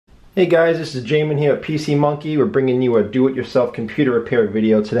Hey guys, this is Jamin here at PC Monkey. We're bringing you a do-it-yourself computer repair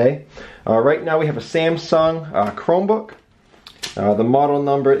video today. Right now we have a Samsung Chromebook. The model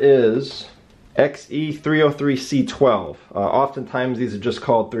number is XE303C12. Oftentimes these are just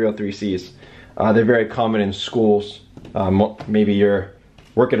called 303Cs. They're very common in schools. Maybe you're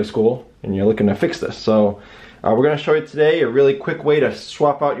working at a school and you're looking to fix this. So we're going to show you today a really quick way to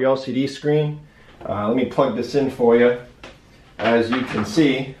swap out your LCD screen. Let me plug this in for you. As you can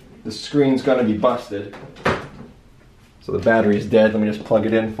see, the screen's going to be busted. So the battery's dead. Let me just plug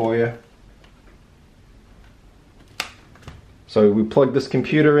it in for you. So we plug this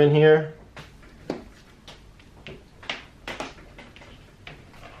computer in here.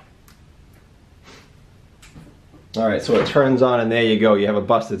 Alright, so it turns on and there you go. You have a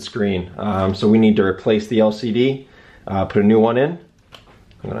busted screen. So we need to replace the LCD, put a new one in.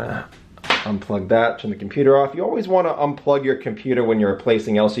 I'm going to unplug that, turn the computer off. You always want to unplug your computer when you're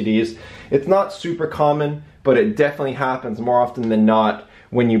replacing LCDs. It's not super common, but it definitely happens more often than not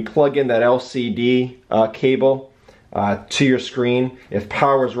when you plug in that LCD cable to your screen. If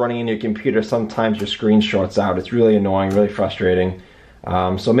power is running in your computer, sometimes your screen shorts out. It's really annoying, really frustrating.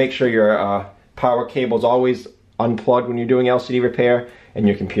 So make sure your power cable is always unplugged when you're doing LCD repair and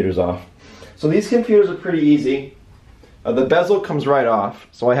your computer's off. So these computers are pretty easy. The bezel comes right off,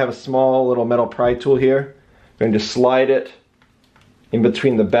 so I have a small little metal pry tool here. I'm going to just slide it in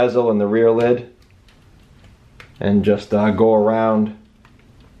between the bezel and the rear lid and just go around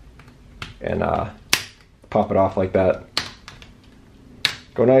and pop it off like that.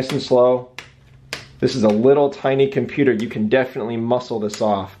 Go nice and slow. This is a little tiny computer. You can definitely muscle this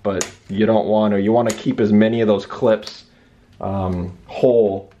off, but you don't want to. You want to keep as many of those clips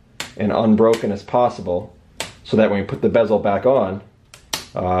whole and unbroken as possible, so that when you put the bezel back on,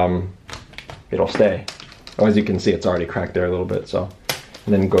 it'll stay. Oh, as you can see, it's already cracked there a little bit. So,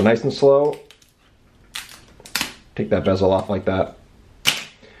 and then go nice and slow. Take that bezel off like that.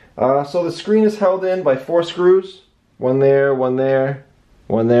 So the screen is held in by 4 screws. One there, one there,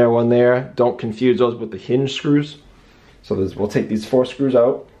 one there, one there. Don't confuse those with the hinge screws. So we'll take these 4 screws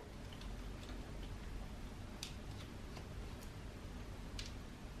out.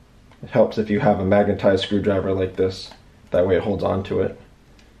 It helps if you have a magnetized screwdriver like this. That way it holds on to it.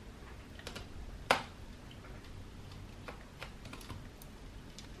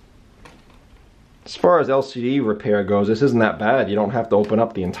 As far as LCD repair goes, this isn't that bad. You don't have to open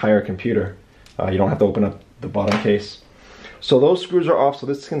up the entire computer. You don't have to open up the bottom case. So those screws are off, so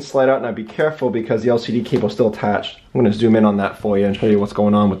this can slide out. Now be careful because the LCD cable is still attached. I'm going to zoom in on that for you and show you what's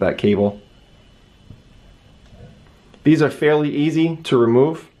going on with that cable. These are fairly easy to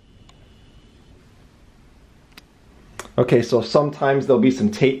remove. Okay, so sometimes there'll be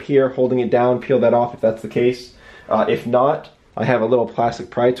some tape here holding it down. Peel that off if that's the case. If not, I have a little plastic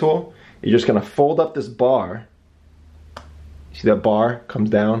pry tool. You're just going to fold up this bar. See that bar comes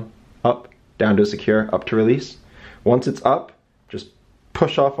down, up, down to secure, up to release. Once it's up, just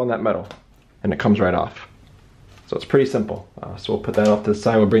push off on that metal and it comes right off. So it's pretty simple. So we'll put that off to the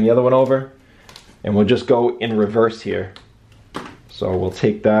side. We'll bring the other one over and we'll just go in reverse here. So we'll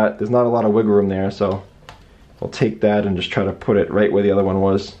take that. There's not a lot of wiggle room there, so we'll take that and just try to put it right where the other one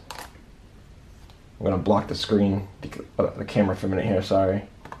was. I'm going to block the screen, the camera for a minute here, sorry.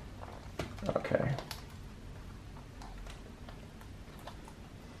 Okay.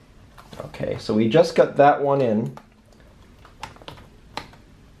 Okay, so we just got that one in.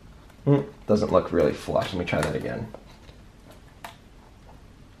 Doesn't look really flush. Let me try that again.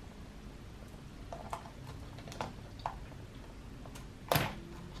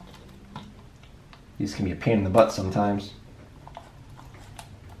 These can be a pain in the butt sometimes.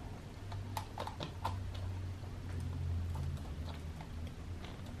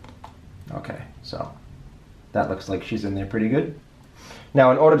 Okay, so that looks like she's in there pretty good.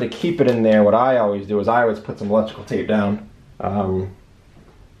 Now in order to keep it in there, what I always do is I always put some electrical tape down.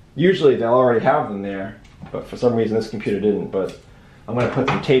 Usually they'll already have them there, but for some reason this computer didn't. But I'm going to put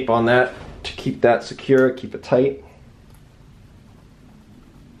some tape on that to keep that secure, keep it tight.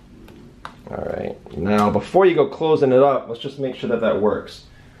 Alright, now before you go closing it up, let's just make sure that that works.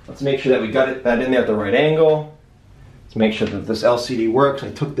 Let's make sure that we got that in there at the right angle. Let's make sure that this LCD works.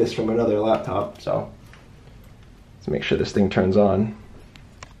 I took this from another laptop, so let's make sure this thing turns on.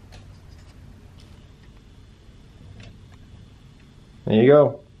 There you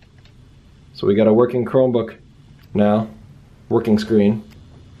go. So we got a working Chromebook now, working screen.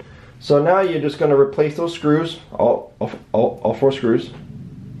 So now you're just going to replace those screws, all 4 screws.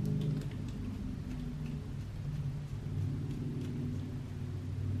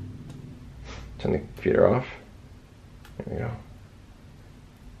 Turn the computer off. There we go.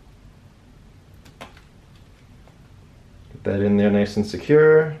 Get that in there nice and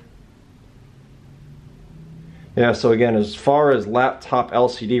secure. Yeah, so again, as far as laptop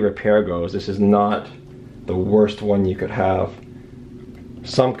LCD repair goes, this is not the worst one you could have.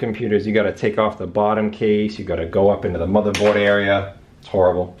 Some computers, you gotta take off the bottom case, you gotta go up into the motherboard area. It's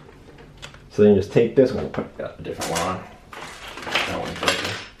horrible. So then you just take this, I'm gonna put a different one on. That one's broken.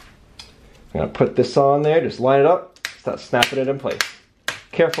 I'm gonna put this on there, just line it up, start snapping it in place.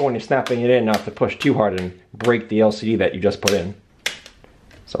 Careful when you're snapping it in not to push too hard and break the LCD that you just put in.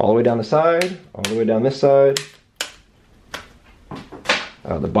 So all the way down the side, all the way down this side.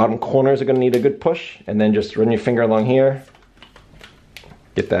 The bottom corners are going to need a good push, and then just run your finger along here.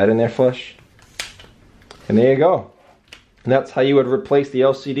 Get that in there flush. And there you go. And that's how you would replace the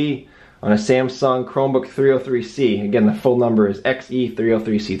LCD on a Samsung Chromebook 303C. Again, the full number is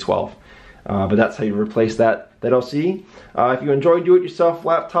XE303C12. But that's how you replace that LCD. If you enjoyed do-it-yourself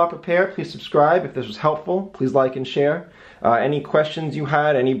laptop repair, please subscribe. If this was helpful, please like and share. Any questions you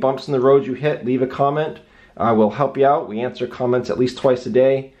had, any bumps in the road you hit, leave a comment. We'll help you out. We answer comments at least twice a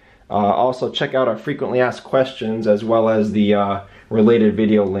day. Also check out our frequently asked questions as well as the related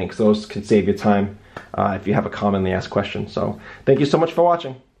video links. Those can save you time if you have a commonly asked question. So thank you so much for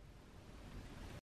watching.